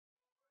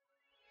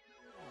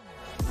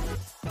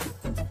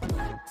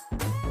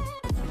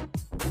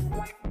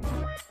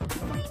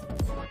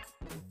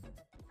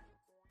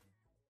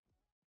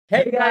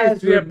Hey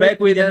guys, we are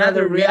back with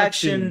another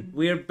reaction.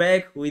 We are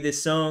back with a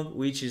song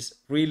which is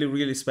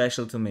really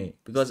special to me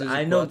because Suzi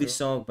I know Quatro. this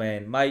song,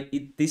 man.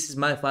 This is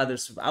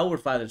our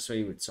father's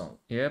favorite song.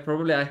 Yeah,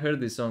 probably I heard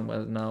this song,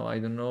 but now I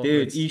don't know.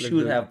 Dude, Let's you look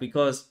should the- have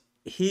because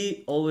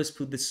he always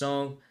put the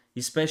song,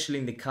 especially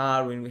in the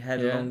car when we had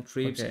Yeah, long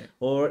trips okay.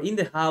 or in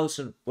the house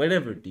or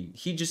wherever, dude.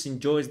 He just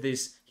enjoys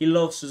this. He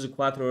loves Suzi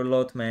Quatro a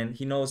lot, man.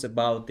 He knows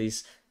about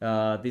this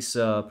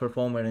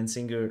performer and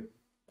singer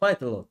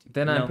quite a lot.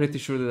 Then you I'm know? pretty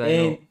sure that I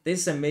And know.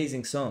 this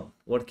amazing song.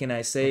 What can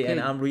I say? And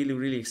Okay. I'm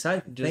really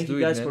excited. Just Thank do you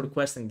it, guys man. for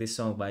requesting this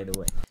song, by the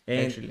way.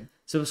 And Actually,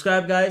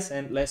 subscribe, guys,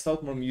 and let's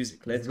talk more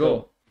music. Let's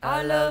go.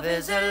 Our love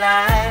is a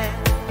lie,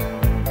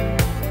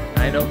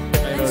 I know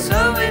and this. so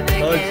we Told you,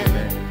 begin.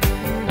 man.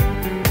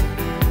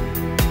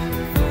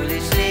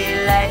 Foolishly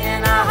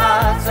laying our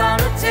hearts on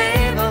the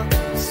table,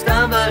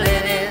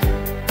 stumbling in.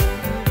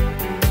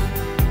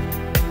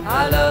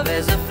 Our love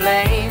is a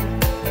flame,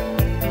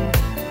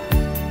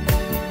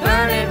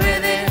 burning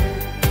within.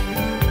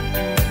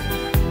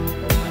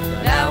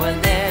 Now and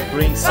then,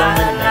 Brings so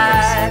many memories.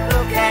 firelight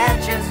will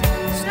catch us,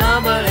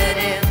 stumbling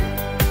in.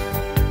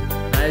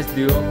 Nice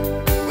duo.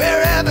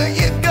 Wherever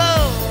you go,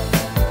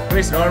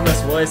 Chris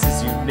Norman's voice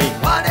is unique.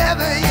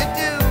 whatever you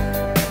do,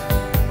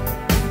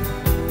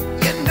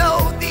 you know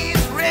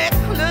these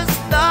reckless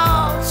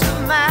thoughts of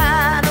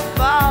mine are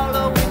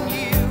following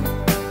you.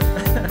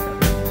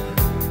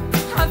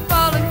 I'm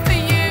falling for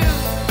you,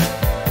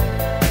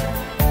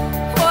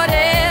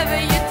 whatever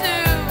you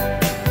do,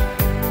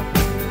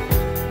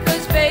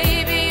 'cause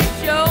baby you've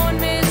shown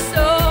me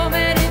so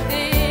many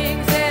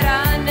things that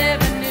I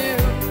never knew.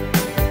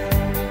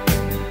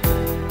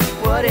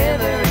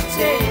 Whatever it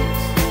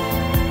takes,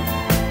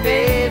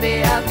 baby,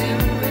 I'll do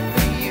it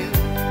for you.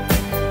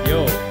 Yo,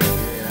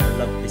 dude, I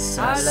love this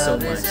song Our so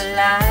love is much.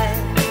 alive,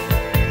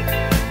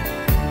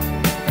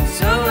 and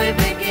so we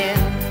begin.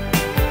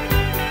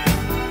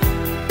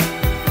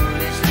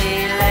 Foolishly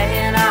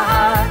laying our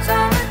hearts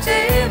on the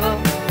table,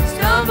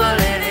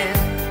 stumbling in.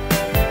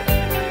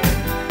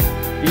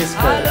 He's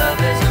Our cool. love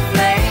is a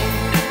flame,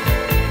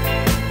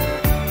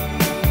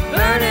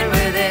 burning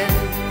within.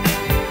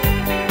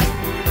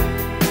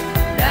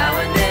 Now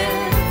and then,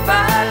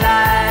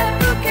 firelight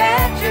will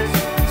catch us,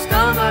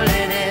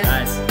 stumbling in.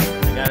 Nice.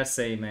 I gotta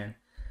say, man.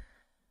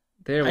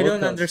 they're I don't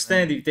vocals,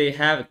 understand if they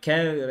have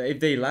if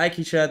they like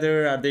each other,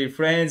 are they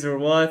friends or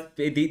what?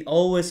 It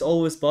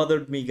always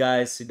bothered me,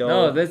 guys. You know, man.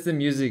 No, that's the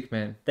music,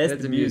 man. that's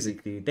the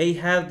music, dude. They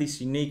have this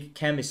unique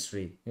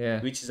chemistry,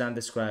 Yeah. which is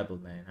undescribable,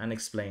 man,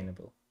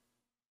 unexplainable.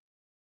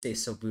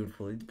 It's so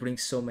beautiful. It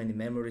brings so many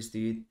memories,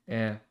 dude.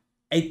 Yeah.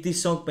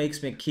 This song makes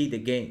me a kid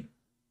again.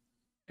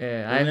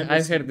 Yeah. remember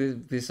I've some-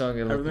 heard this song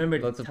a I lot, remember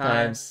lots the of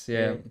times.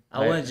 Yeah.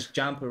 I want to just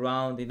jump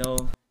around, you know,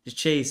 just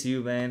chase you,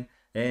 man,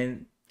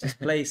 and just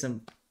play some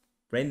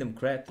random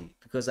crap, dude,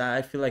 because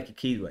I feel like a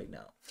kid right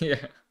now.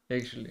 Yeah.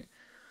 Actually.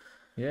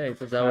 Yeah, it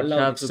was I our love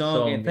childhood this song.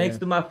 song, and thanks yeah.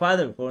 to my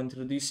father for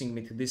introducing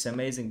me to this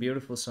amazing,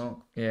 beautiful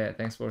song. Yeah,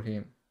 thanks for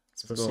him.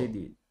 Let's Let's go. proceed,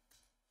 dude.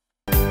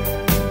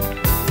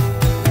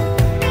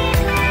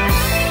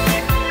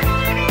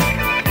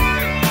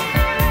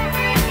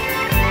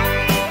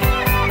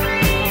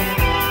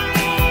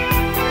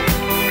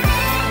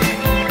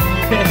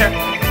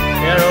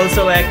 They are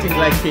also acting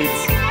like kids.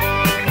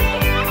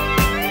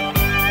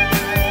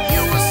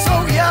 You were so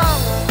young,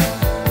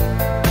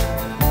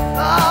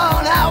 oh,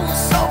 and I was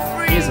so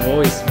free. His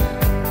voice, man.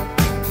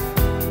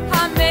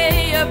 I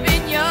may have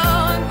been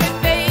young, but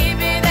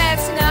baby,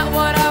 that's not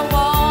what I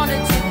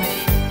wanted to be.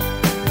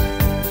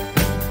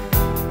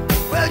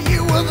 Well,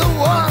 you were the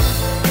one.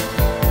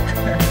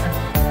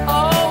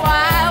 Oh,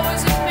 why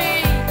was it me?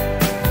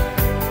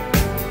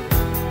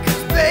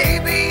 'Cause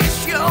baby, you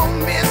showed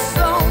me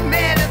so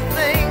many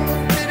things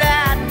that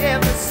I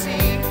never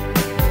see.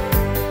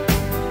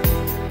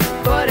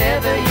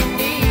 Whatever you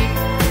need,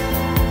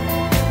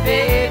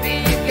 baby,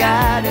 you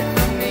got it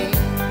for me.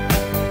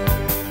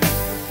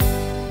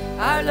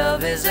 Our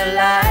love is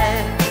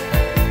alive,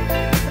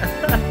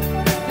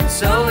 and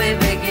so we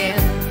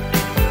begin.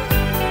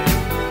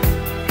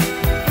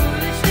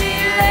 Foolishly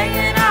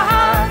laying our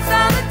hearts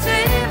on the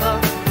table,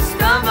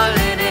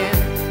 stumbling in.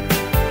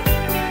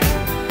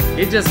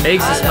 It just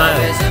makes me Our love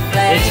smile. is a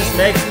It just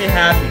flame, makes me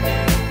happy.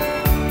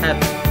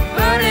 Happy.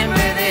 burning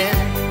within.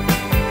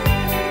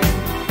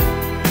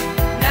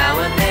 Now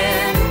and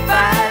then,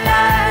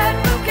 firelight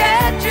will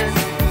catch us,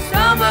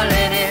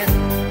 stumbling in.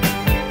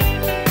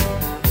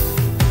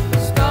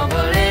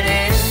 Stumbling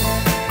in,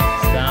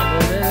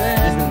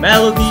 This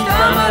melody.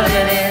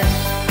 stumbling in.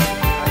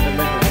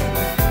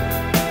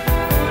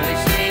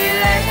 Foolishly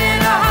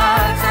laying our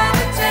hearts on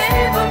the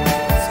table,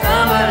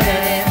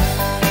 stumbling in.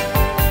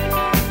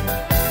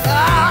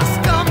 Ah,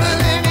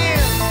 stumbling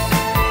in.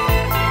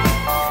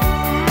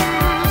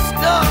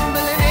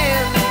 Stumbling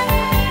in.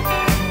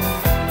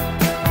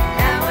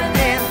 Now and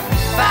then,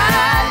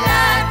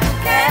 firelight will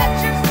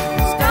catch us,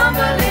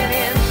 stumbling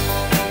in.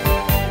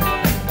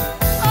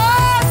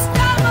 Oh,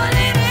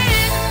 stumbling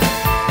in.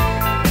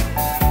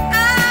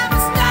 I'm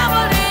stumbling.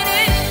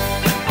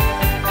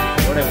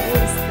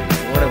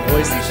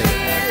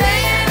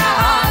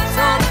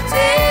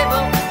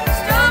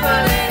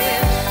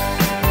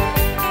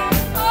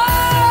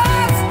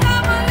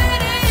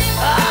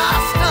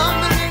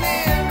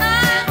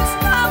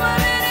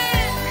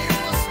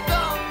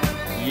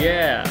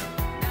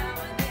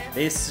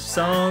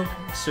 song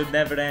should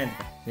never end.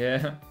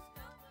 Yeah.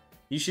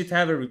 You should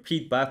have a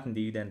repeat button,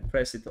 dude, and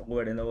press it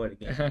over and over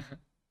again.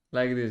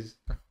 Like this.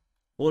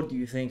 What do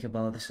you think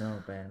about the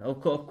song, man?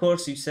 Of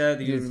course, you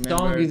said you The remember.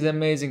 song is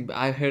amazing.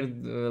 I heard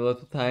a lot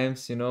of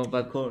times, you know,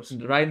 but Of course.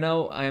 right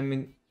now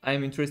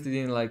I'm interested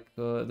in like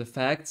the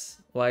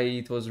facts, why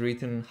it was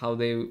written, how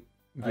they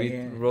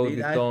wrote dude,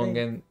 the I song, think-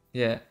 and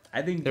yeah,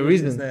 I think the this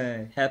reason. is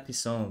a happy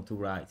song to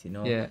write, you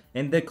know. Yeah.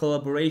 And the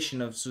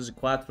collaboration of Suzi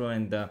Quatro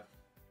and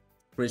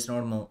Chris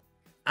Normal,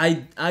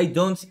 I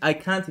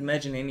can't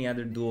imagine any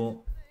other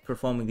duo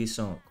performing this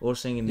song or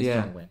singing this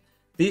Yeah. song, man.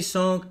 This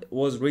song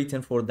was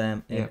written for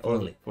them and Yeah,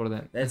 only. for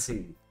them. That's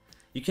it.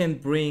 You can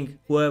bring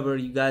whoever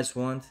you guys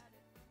want.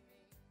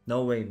 No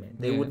way, man.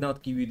 They Yeah. would not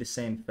give you the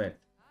same effect.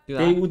 Dude,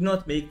 They would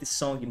not make this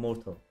song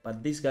immortal,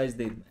 but these guys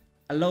did, man.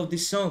 I love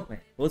this song,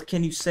 man. What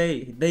can you say?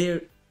 Their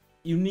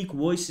unique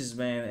voices,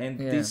 man, and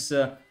Yeah. this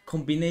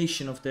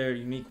combination of their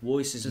unique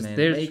voices, Just man.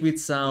 their make sweet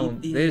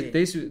sound. it-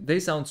 They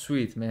sound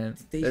sweet, man.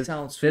 They That's,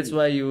 sound That's sweet.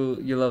 why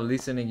you love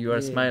listening. You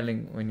are Yeah. smiling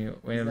when you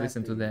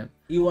listen to Exactly. them.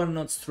 You are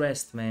not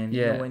stressed, man.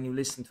 You Yeah. know, when you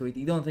listen to it,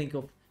 you don't think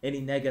of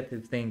any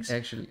negative things.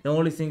 Actually, The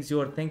only things you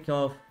are thinking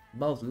of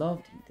about love,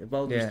 dude,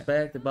 about Yeah.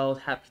 respect, about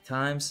happy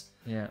times.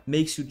 yeah,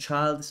 Makes you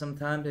child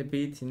sometimes a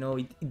bit, you know.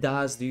 It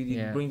does, dude. It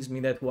Yeah. brings me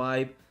that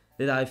vibe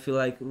that I feel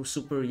like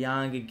super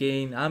young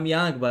again. I'm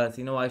young, but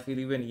you know, I feel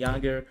even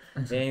younger.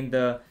 And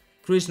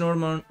Chris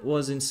Norman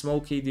was in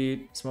Smokey,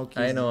 dude. Smokey,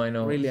 I know.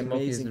 really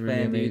Smokey is amazing really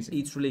band. dude. amazing.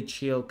 It's really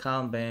chill,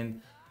 calm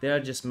band. They are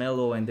just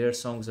mellow, and their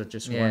songs are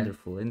just Yeah.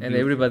 wonderful. And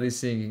beautiful. everybody's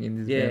singing in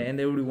this Yeah, band. and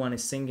everyone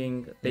is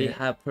singing. They Yeah.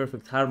 have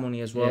perfect harmony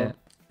as well. Yeah.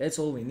 That's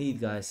all we need,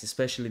 guys,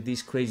 especially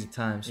these crazy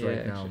times Yeah,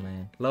 right now, actually.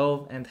 man.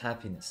 Love and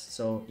happiness.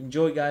 So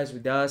enjoy, guys,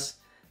 with us.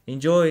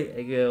 Enjoy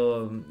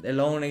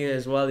alone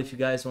as well if you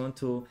guys want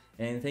to.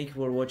 And thank you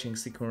for watching.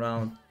 Stick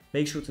around.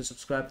 Make sure to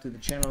subscribe to the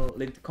channel.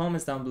 Leave the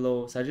comments down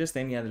below. Suggest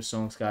any other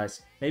songs,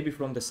 guys. Maybe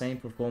from the same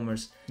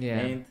performers. Yeah.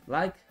 And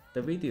like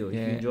the video if you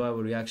Yeah. enjoy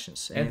our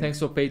reactions. And thanks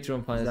for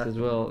Patreon fans as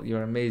Exactly. well.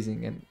 You're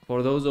amazing. And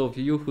for those of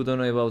you who don't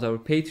know about our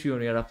Patreon,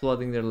 we are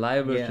uploading their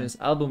live Yeah. versions,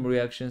 album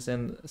reactions,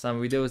 and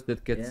some videos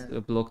that get Yeah.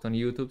 blocked on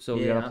YouTube. So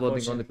we Yeah, are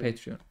uploading on the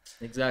unfortunately. Patreon.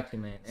 Exactly,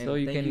 man. And So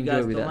you thank can you enjoy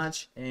guys with so us.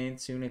 much. And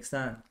see you next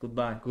time.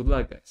 Goodbye. Good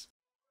luck, guys.